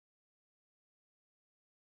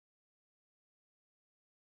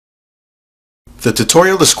The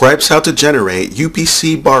tutorial describes how to generate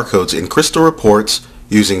UPC barcodes in Crystal reports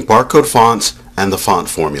using barcode fonts and the font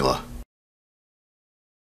formula.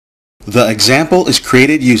 The example is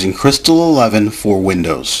created using Crystal 11 for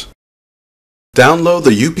Windows. Download the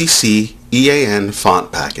UPC EAN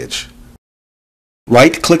font package.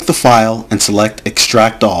 Right-click the file and select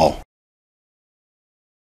Extract All.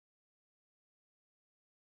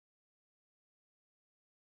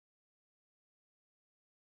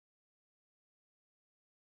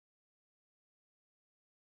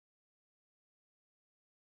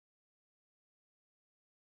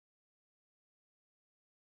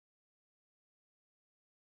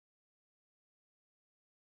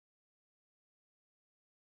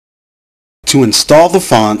 To install the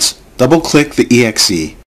fonts, double-click the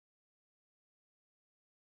exe.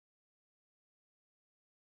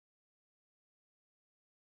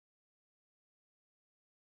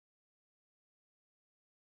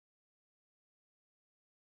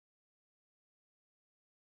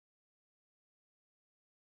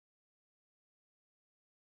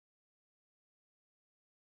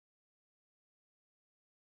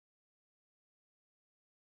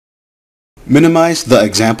 Minimize the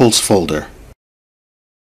examples folder.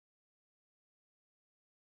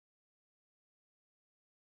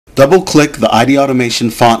 Double-click the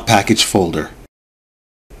IDAutomation font package folder.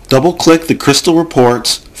 Double-click the Crystal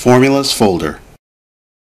Reports Formulas folder.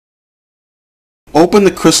 Open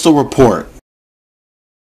the Crystal report.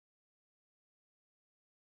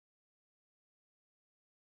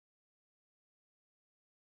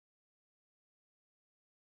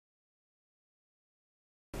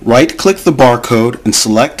 Right-click the barcode and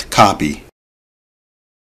select Copy.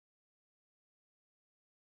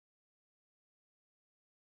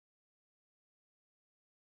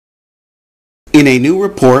 In a new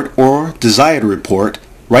report or desired report,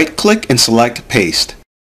 right-click and select Paste.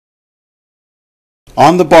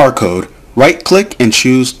 On the barcode, right-click and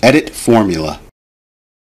choose Edit Formula.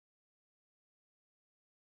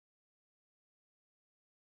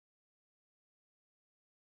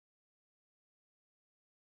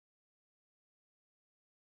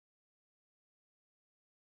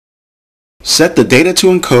 Set the data to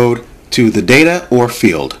encode to the data or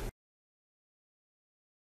field.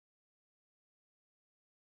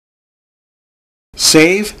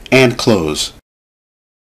 Save and close.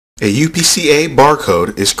 A UPCA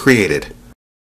barcode is created.